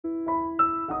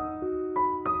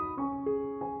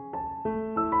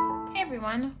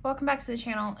everyone, welcome back to the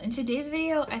channel. In today's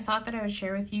video, I thought that I would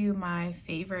share with you my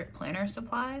favorite planner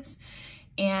supplies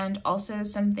and also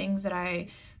some things that I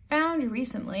found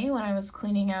recently when I was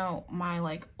cleaning out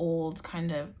my old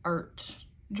kind of art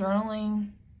journaling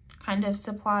kind of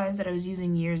supplies that I was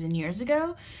using years and years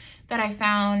ago that I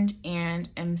found and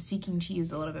am seeking to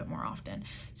use a little bit more often.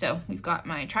 So we've got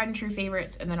my tried and true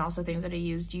favorites and then also things that I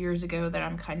used years ago that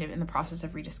I'm kind of in the process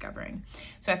of rediscovering.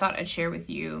 So I thought I'd share with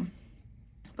you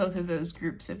both of those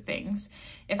groups of things.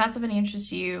 If that's of any interest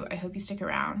to you, I hope you stick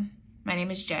around. My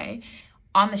name is Jay.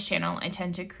 On this channel, I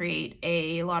tend to create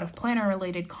a lot of planner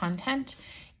related content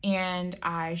and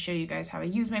I show you guys how I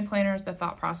use my planners, the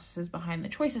thought processes behind the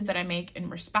choices that I make in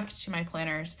respect to my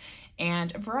planners,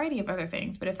 and a variety of other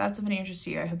things. But if that's of any interest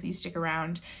to you, I hope that you stick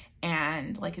around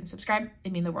and like and subscribe.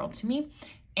 It'd mean the world to me.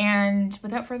 And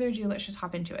without further ado, let's just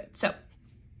hop into it. So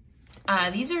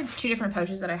these are two different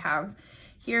pouches that I have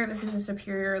here. This is a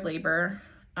Superior Labor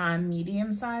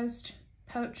medium-sized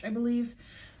pouch, I believe.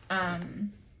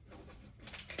 And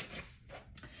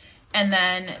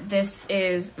then this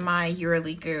is my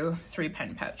Eurolico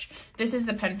 3-pen pouch. This is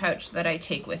the pen pouch that I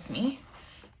take with me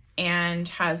and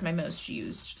has my most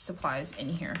used supplies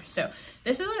in here. So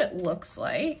this is what it looks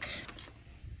like.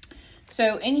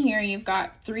 So in here, you've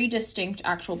got 3 distinct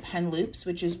actual pen loops,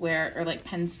 which is where, or like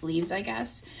pen sleeves, I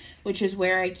guess, which is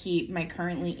where I keep my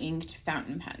currently inked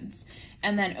fountain pens.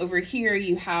 And then over here,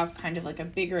 you have kind of like a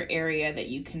bigger area that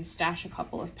you can stash a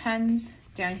couple of pens.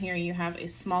 Down here, you have a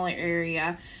smaller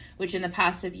area, which in the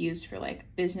past I've used for like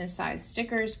business size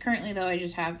stickers. Currently though, I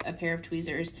just have a pair of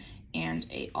tweezers and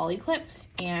a ollie clip.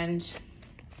 And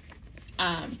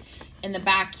in the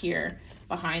back here,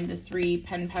 behind the 3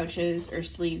 pen pouches or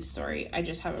sleeves, sorry, I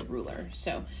just have a ruler.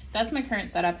 So that's my current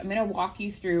setup. I'm gonna walk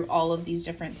you through all of these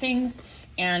different things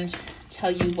and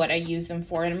tell you what I use them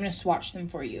for, and I'm gonna swatch them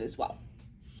for you as well.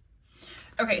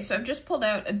 Okay, so I've just pulled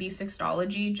out a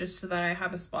B6ology just so that I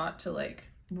have a spot to like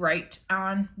write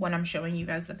on when I'm showing you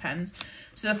guys the pens.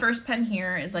 So the first pen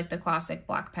here is like the classic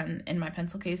black pen in my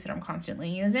pencil case that I'm constantly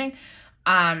using.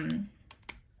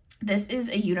 This is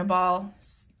a Uniball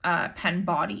pen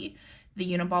body,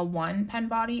 the Uniball 1 pen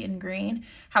body in green.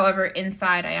 However,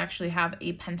 inside I actually have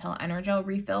a Pentel Energel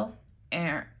refill,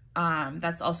 and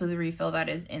that's also the refill that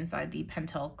is inside the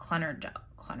Pentel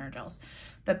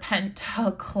the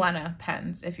Pentel Clenna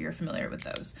pens, if you're familiar with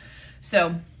those.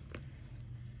 So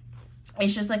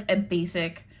it's just like a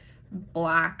basic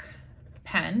black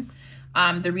pen.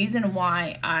 The reason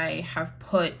why I have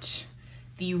put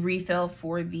the refill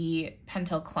for the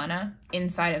Pentel Clenna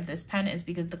inside of this pen is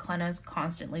because the Clennas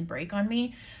constantly break on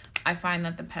me. I find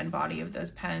that the pen body of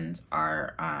those pens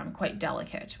are quite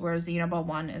delicate, whereas the Uniball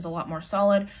 1 is a lot more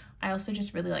solid. I also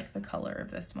just really like the color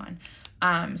of this one.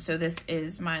 So this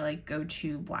is my like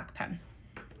go-to black pen.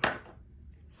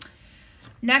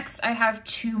 Next, I have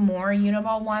 2 more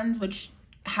Uniball ones, which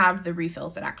have the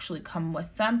refills that actually come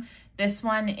with them. This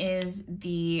one is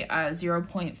the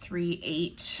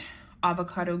 0.38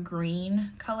 avocado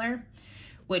green color,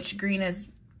 which green is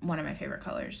one of my favorite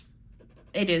colors.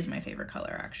 It is my favorite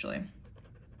color, actually.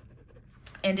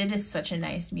 And it is such a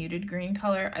nice muted green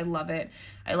color. I love it.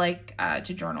 I like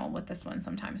to journal with this one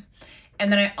sometimes.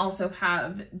 And then I also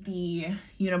have the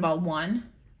Uniball 1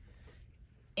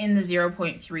 in the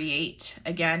 0.38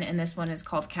 again, and this one is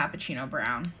called Cappuccino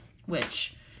Brown,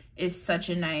 which is such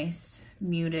a nice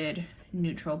muted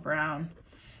neutral brown.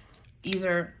 These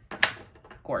are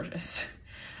gorgeous.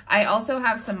 I also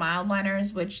have some mild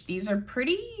liners, which these are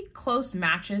pretty close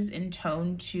matches in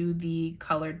tone to the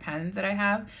colored pens that I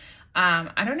have.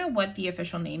 I don't know what the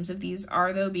official names of these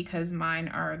are though, because mine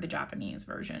are the Japanese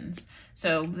versions.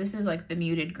 So this is like the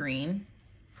muted green.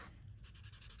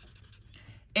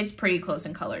 It's pretty close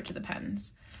in color to the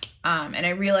pens. And I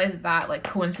realized that like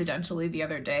coincidentally the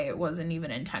other day, it wasn't even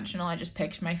intentional. I just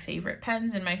picked my favorite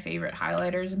pens and my favorite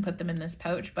highlighters and put them in this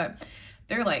pouch, but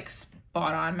they're like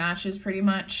spot on matches pretty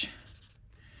much.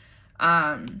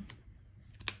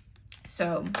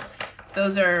 So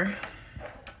those are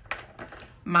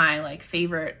my like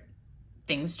favorite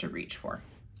things to reach for.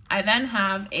 I then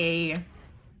have a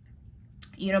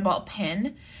Uniball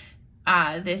pen.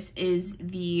 This is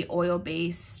the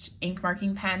oil-based ink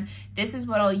marking pen. This is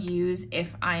what I'll use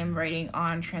if I am writing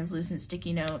on translucent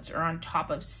sticky notes or on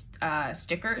top of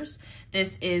stickers.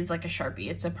 This is like a Sharpie.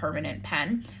 It's a permanent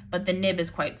pen, but the nib is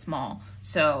quite small.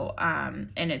 So,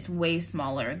 and it's way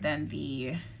smaller than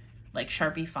the like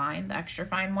Sharpie Fine, the extra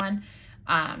fine one.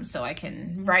 So I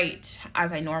can write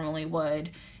as I normally would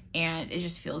and it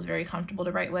just feels very comfortable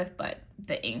to write with, but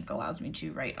the ink allows me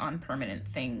to write on permanent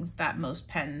things that most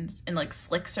pens, and like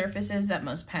slick surfaces that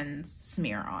most pens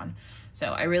smear on.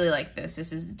 So I really like this.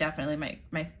 This is definitely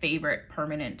my favorite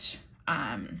permanent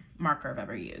marker I've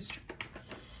ever used.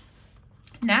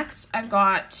 Next, I've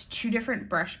got two different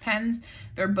brush pens.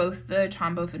 They're both the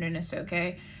Tombow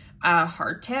Funanesoke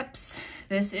hard tips.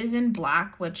 This is in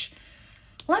black, which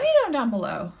let me know down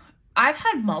below. I've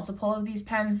had multiple of these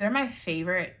pens. They're my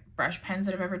favorite brush pens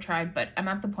that I've ever tried, but I'm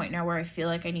at the point now where I feel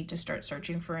like I need to start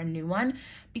searching for a new one,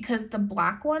 because the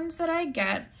black ones that I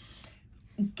get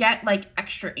like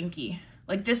extra inky.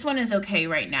 Like this one is okay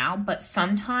right now, but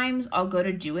sometimes I'll go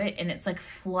to do it and it's like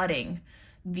flooding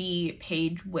the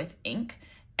page with ink.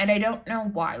 And I don't know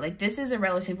why. Like this is a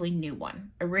relatively new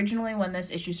one. Originally when this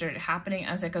issue started happening,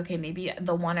 I was like, okay, maybe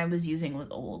the one I was using was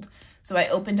old. So I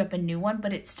opened up a new one,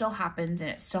 but it still happens, and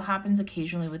it still happens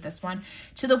occasionally with this one,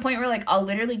 to the point where like I'll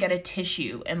literally get a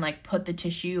tissue and like put the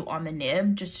tissue on the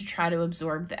nib just to try to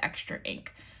absorb the extra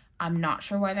ink. I'm not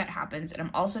sure why that happens, and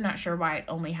I'm also not sure why it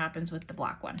only happens with the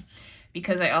black one,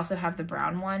 because I also have the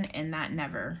brown one and that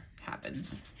never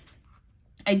happens.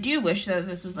 I do wish that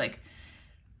this was like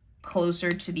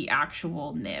closer to the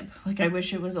actual nib. Like I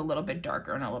wish it was a little bit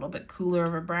darker and a little bit cooler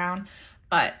of a brown,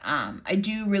 but I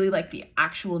do really like the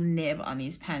actual nib on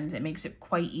these pens. It makes it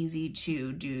quite easy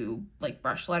to do like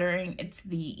brush lettering. It's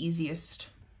the easiest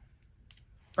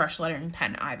brush lettering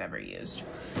pen I've ever used.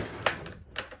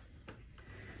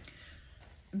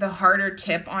 The harder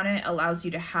tip on it allows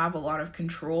you to have a lot of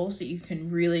control, so you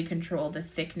can really control the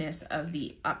thickness of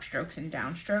the upstrokes and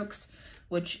downstrokes,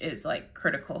 which is like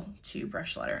critical to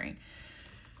brush lettering.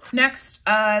 Next,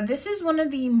 this is one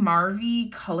of the Marvy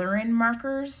color-in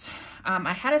markers.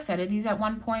 I had a set of these at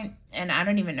one point, and I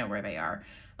don't even know where they are,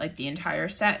 like the entire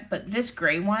set, but this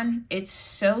gray one, it's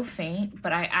so faint,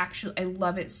 but I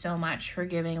love it so much for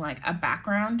giving like a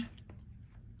background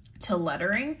to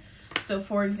lettering. So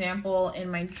for example, in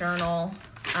my journal,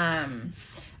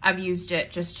 I've used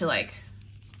it just to like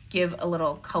give a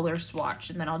little color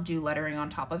swatch, and then I'll do lettering on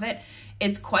top of it.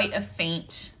 It's quite a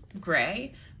faint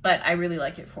gray, but I really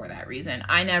like it for that reason.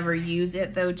 I never use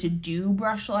it though to do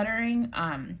brush lettering.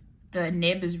 The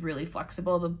nib is really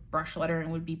flexible. The brush lettering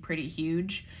would be pretty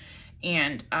huge,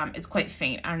 and it's quite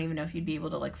faint. I don't even know if you'd be able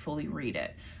to like fully read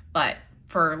it, but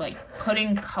for like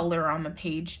putting color on the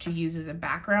page to use as a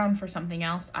background for something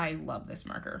else, I love this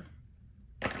marker.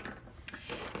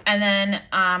 And then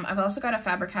I've also got a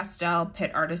Faber-Castell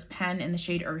Pitt Artist pen in the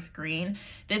shade Earth Green.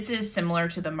 This is similar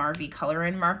to the Marvy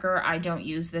color-in marker. I don't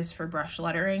use this for brush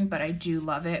lettering, but I do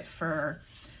love it for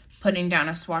putting down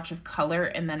a swatch of color,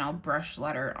 and then I'll brush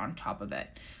letter on top of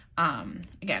it.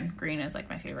 Again, green is like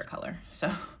my favorite color, so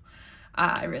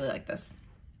I really like this.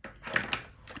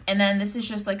 And then this is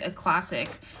just like a classic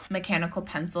mechanical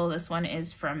pencil. This one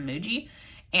is from Muji,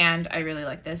 and I really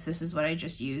like this. This is what I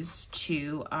just use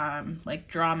to like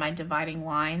draw my dividing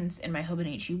lines in my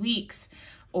Hobonichi Weeks,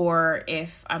 or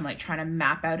if I'm like trying to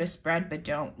map out a spread but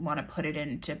don't want to put it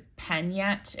into pen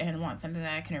yet and want something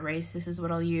that I can erase, this is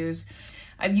what I'll use.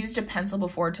 I've used a pencil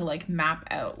before to like map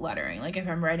out lettering. Like if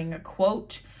I'm writing a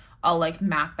quote, I'll like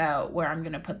map out where I'm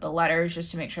going to put the letters just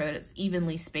to make sure that it's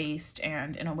evenly spaced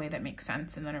and in a way that makes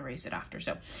sense, and then erase it after.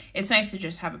 So it's nice to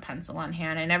just have a pencil on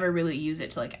hand. I never really use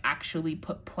it to like actually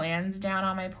put plans down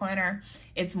on my planner.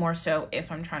 It's more so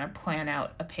if I'm trying to plan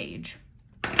out a page.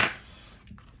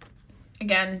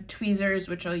 Again, tweezers,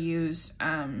 which I'll use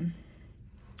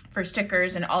for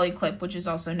stickers, and Ollie clip, which is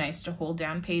also nice to hold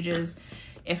down pages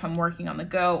if I'm working on the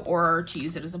go, or to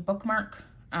use it as a bookmark.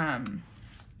 And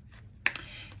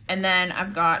then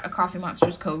I've got a Coffee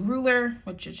Monsters Co. ruler,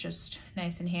 which is just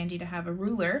nice and handy to have a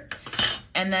ruler.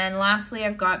 And then lastly,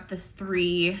 I've got the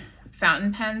 3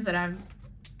 fountain pens that I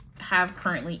have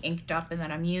currently inked up and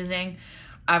that I'm using.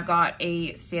 I've got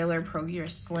a Sailor Pro Gear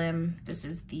Slim. This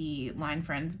is the Line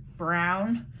Friends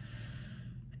Brown.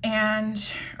 Line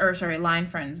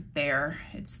Friends Bear.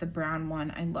 It's the brown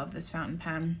one. I love this fountain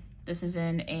pen. This is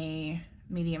in a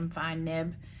medium fine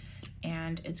nib,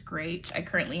 and it's great. I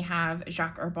currently have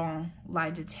Jacques Herbin La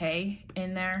Detail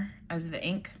in there as the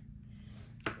ink,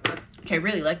 which I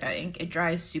really like that ink. It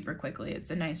dries super quickly. It's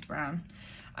a nice brown.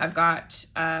 I've got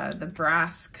the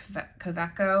Brass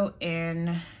Kaveco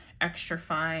in extra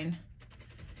fine,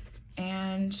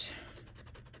 and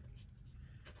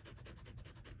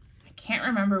I can't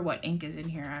remember what ink is in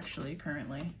here actually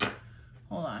currently.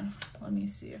 Hold on, let me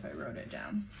see if I wrote it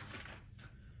down.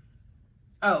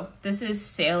 Oh, this is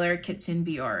Sailor Kitsune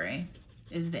Biore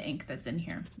is the ink that's in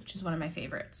here, which is one of my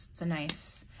favorites. It's a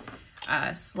nice,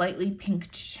 slightly pink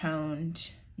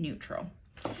toned neutral.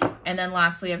 And then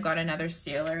lastly, I've got another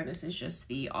Sailor. This is just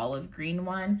the olive green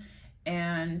one.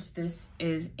 And this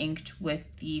is inked with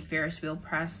the Ferris Wheel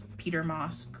Press Peter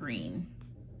Moss green.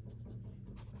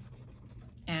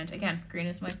 And again, green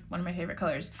is one of my favorite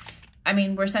colors. I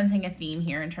mean, we're sensing a theme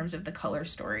here in terms of the color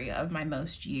story of my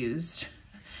most used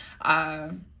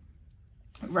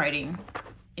writing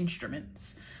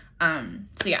instruments.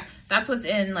 So yeah, that's what's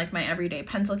in like my everyday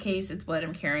pencil case. It's what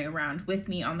I'm carrying around with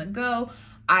me on the go.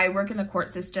 I work in the court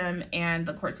system, and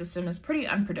the court system is pretty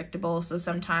unpredictable. So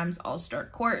sometimes I'll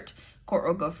start court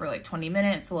will go for like 20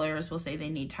 minutes. Lawyers will say they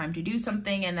need time to do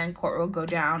something, and then court will go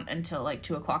down until like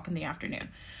 2 o'clock in the afternoon.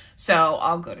 So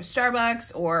I'll go to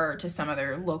Starbucks or to some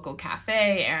other local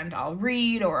cafe and I'll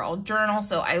read or I'll journal.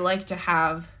 So I like to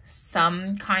have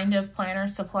some kind of planner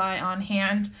supply on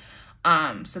hand,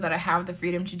 so that I have the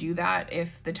freedom to do that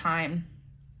if the time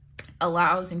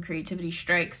allows and creativity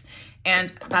strikes.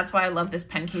 And that's why I love this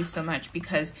pen case so much,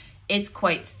 because it's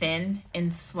quite thin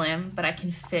and slim, but I can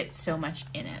fit so much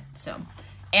in it. So,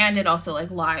 and it also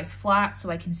like lies flat, so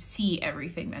I can see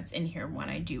everything that's in here when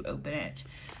I do open it.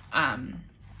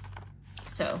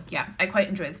 So yeah, I quite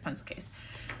enjoy this pencil case.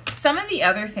 Some of the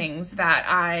other things that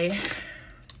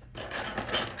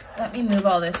let me move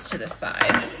all this to the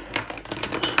side.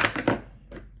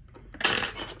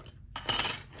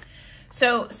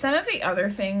 So some of the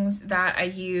other things that I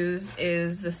use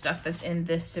is the stuff that's in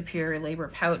this Superior Labor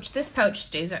pouch. This pouch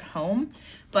stays at home,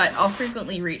 but I'll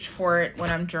frequently reach for it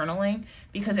when I'm journaling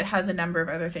because it has a number of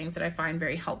other things that I find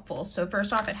very helpful. So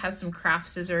first off, it has some craft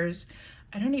scissors.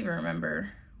 I don't even remember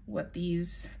what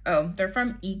these, oh, they're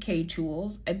from EK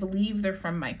Tools. I believe they're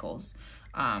from Michaels.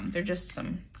 They're just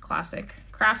some classic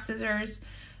craft scissors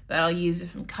that I'll use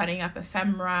if I'm cutting up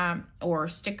ephemera or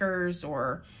stickers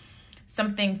or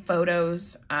something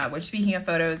photos, which speaking of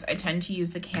photos, I tend to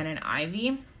use the Canon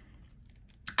Ivy.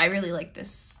 I really like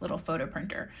this little photo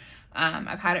printer.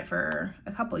 I've had it for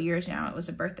a couple years now. It was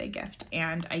a birthday gift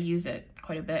and I use it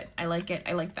quite a bit. I like it.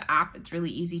 I like the app. It's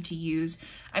really easy to use.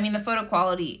 I mean, the photo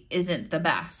quality isn't the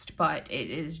best, but it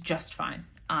is just fine.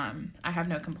 I have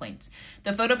no complaints.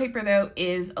 The photo paper though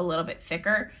is a little bit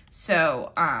thicker.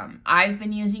 So I've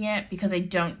been using it because I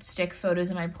don't stick photos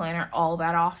in my planner all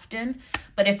that often.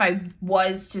 But if I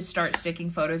was to start sticking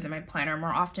photos in my planner more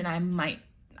often, I might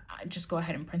just go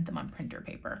ahead and print them on printer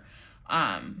paper.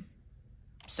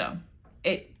 So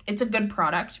it's a good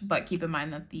product, but keep in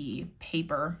mind that the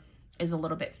paper is a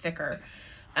little bit thicker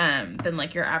than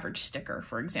like your average sticker,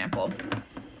 for example.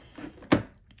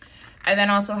 I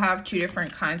then also have two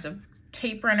different kinds of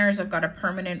tape runners. I've got a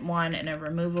permanent one and a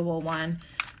removable one,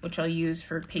 which I'll use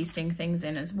for pasting things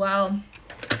in as well.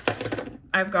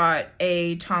 I've got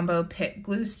a Tombow Pick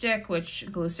glue stick, which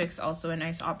glue stick's also a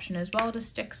nice option as well to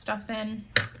stick stuff in.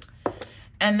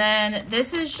 And then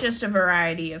this is just a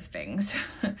variety of things.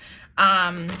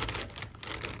 I've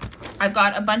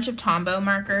got a bunch of Tombow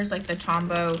markers, like the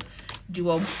Tombow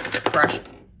Dual Brush,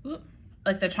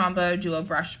 like the Tombow Dual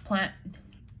Brush plant.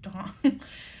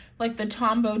 Like the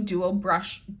Tombow dual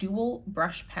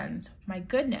brush pens. My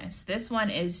goodness, this one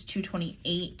is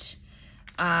 228.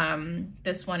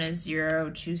 This one is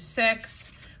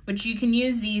 026, which you can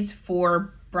use these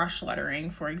for brush lettering,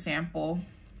 for example.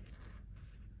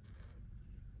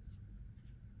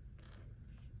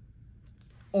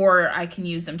 Or I can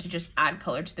use them to just add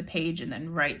color to the page and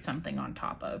then write something on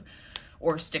top of,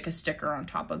 or stick a sticker on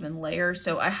top of and layer.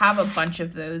 So I have a bunch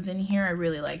of those in here. I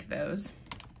really like those.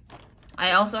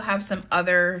 I also have some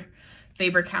other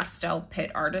Faber-Castell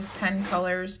Pitt Artist Pen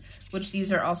colors, which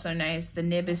these are also nice. The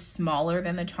nib is smaller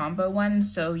than the Tombow one,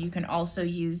 so you can also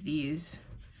use these.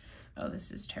 Oh,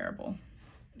 this is terrible.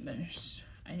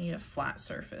 I need a flat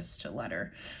surface to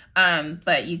letter.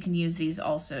 But you can use these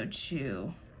also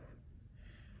to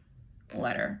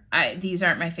letter. These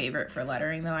aren't my favorite for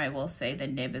lettering though. I will say the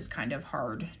nib is kind of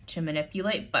hard to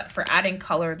manipulate, but for adding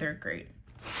color, they're great.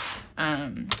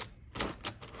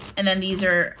 And then these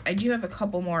are, I do have a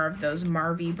couple more of those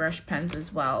Marvy brush pens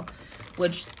as well,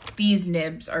 which these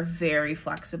nibs are very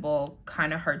flexible,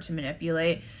 kind of hard to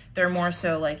manipulate. They're more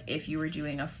so like if you were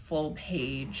doing a full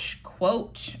page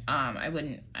quote, I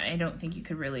don't think you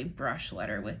could really brush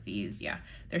letter with these. Yeah,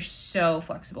 they're so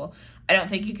flexible. I don't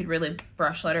think you could really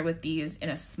brush letter with these in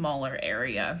a smaller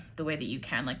area the way that you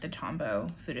can like the Tombow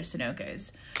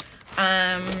Fudosanokas.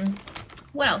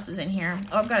 What else is in here?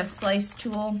 Oh, I've got a slice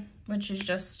tool, which is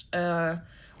just a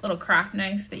little craft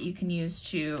knife that you can use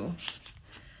to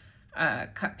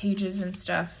cut pages and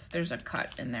stuff. There's a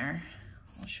cut in there.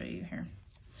 I'll show you here.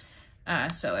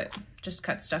 So it just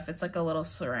cuts stuff. It's like a little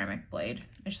ceramic blade.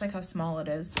 I just like how small it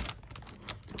is.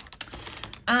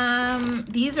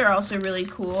 These are also really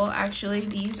cool, actually.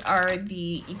 These are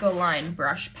the Ecoline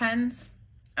brush pens.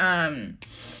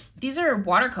 These are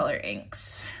watercolor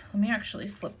inks. Let me actually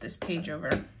flip this page over.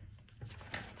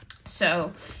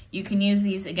 So you can use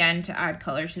these again to add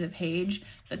color to the page.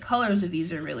 The colors of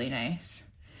these are really nice,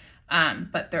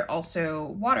 but they're also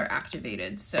water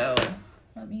activated. So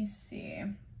let me see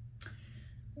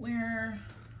where,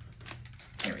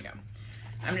 here we go.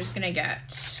 I'm just gonna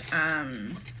get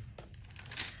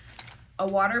a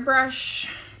water brush,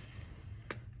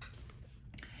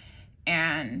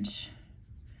 and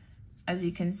as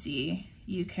you can see,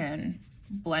 you can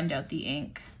blend out the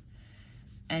ink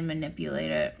and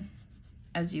manipulate it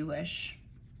as you wish.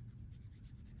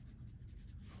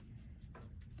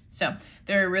 So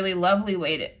they're a really lovely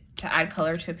way to add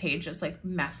color to a page that's like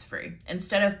mess-free.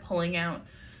 Instead of pulling out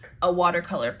a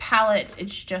watercolor palette,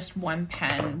 it's just one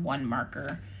pen, one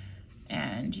marker,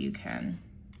 and you can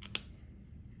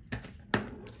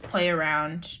play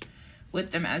around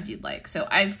with them as you'd like. So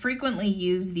I frequently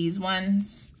use these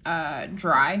ones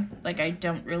dry. Like, I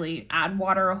don't really add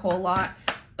water a whole lot,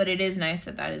 but it is nice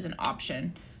that that is an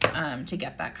option to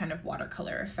get that kind of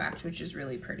watercolor effect, which is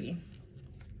really pretty.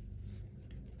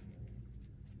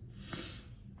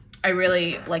 I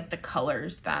really like the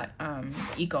colors that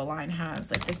Ecoline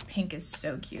has. Like, this pink is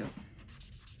so cute.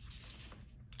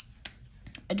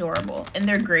 Adorable. And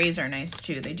their grays are nice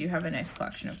too. They do have a nice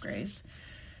collection of grays.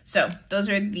 So those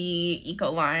are the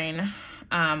Ecoline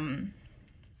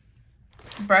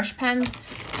brush pens.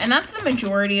 And that's the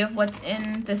majority of what's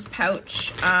in this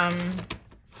pouch.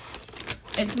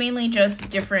 It's mainly just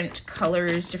different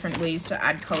colors, different ways to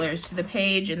add colors to the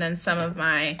page, and then some of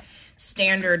my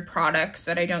standard products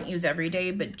that I don't use every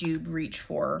day but do reach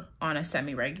for on a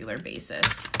semi-regular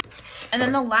basis. And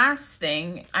then the last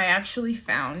thing I actually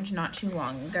found not too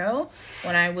long ago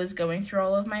when I was going through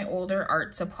all of my older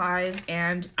art supplies,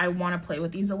 and I want to play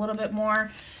with these a little bit more.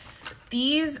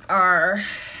 These are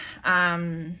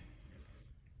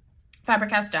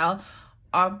Faber-Castell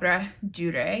Ombre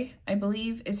Dure, I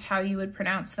believe is how you would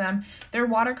pronounce them. They're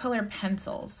watercolor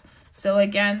pencils. So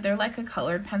again, they're like a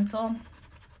colored pencil,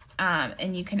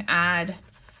 and you can add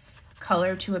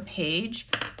color to a page,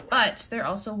 but they're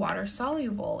also water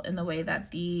soluble in the way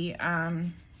that the,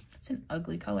 it's an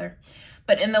ugly color,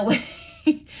 but in the way,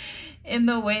 in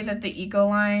the way that the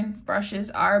Ecoline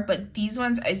brushes are. But these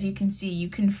ones, as you can see, you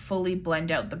can fully blend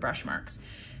out the brush marks.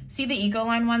 See the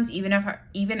Ecoline ones, even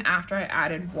after I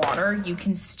added water, you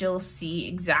can still see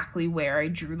exactly where I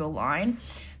drew the line.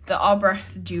 The Ombre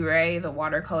Dure, the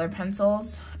watercolor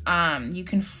pencils, you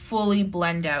can fully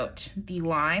blend out the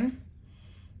line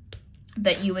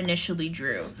that you initially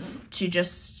drew, to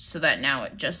just so that now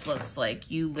it just looks like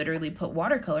you literally put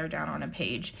watercolor down on a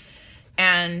page.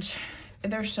 And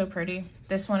they're so pretty.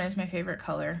 This one is my favorite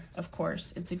color, of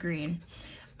course. It's a green.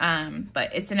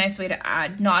 But it's a nice way to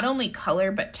add not only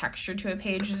color but texture to a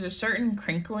page. There's a certain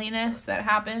crinkliness that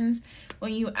happens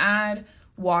when you add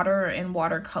water and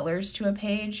watercolors to a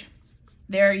page.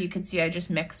 There you can see I just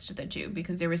mixed the two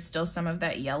because there was still some of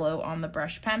that yellow on the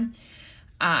brush pen.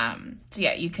 So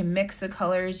yeah, you can mix the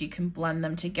colors, you can blend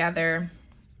them together.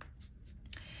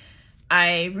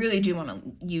 I really do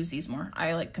want to use these more.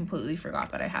 I like completely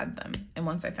forgot that I had them, and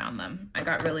once I found them, I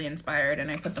got really inspired,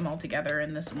 and I put them all together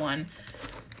in this one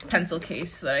pencil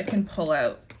case so that I can pull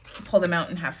them out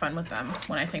and have fun with them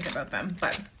when I think about them.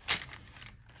 But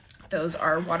those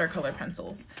are watercolor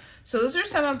pencils. So those are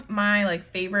some of my like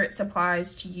favorite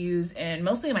supplies to use in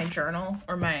mostly my journal,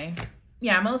 or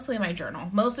mostly my journal.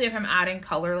 Mostly if I'm adding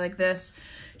color like this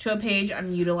to a page,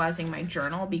 I'm utilizing my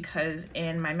journal, because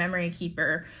in my memory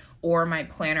keeper or my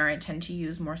planner, I tend to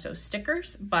use more so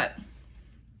stickers. But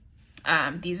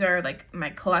these are like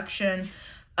my collection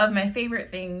of my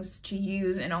favorite things to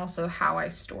use, and also how I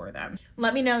store them.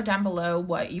 Let me know down below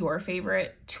what your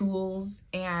favorite tools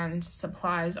and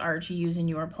supplies are to use in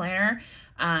your planner,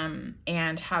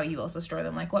 and how you also store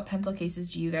them. Like, what pencil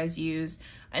cases do you guys use?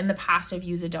 In the past, I've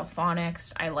used a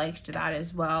Delphonics. I liked that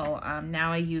as well.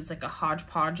 Now I use like a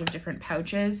hodgepodge of different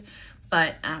pouches,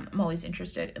 but I'm always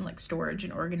interested in like storage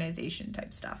and organization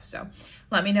type stuff. So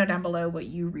let me know down below what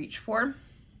you reach for.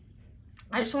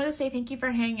 I just want to say thank you for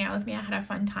hanging out with me. I had a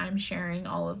fun time sharing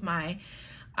all of my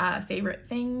favorite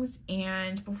things.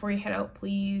 And before you head out,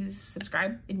 please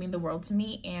subscribe. It'd mean the world to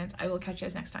me, and I will catch you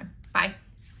guys next time. Bye.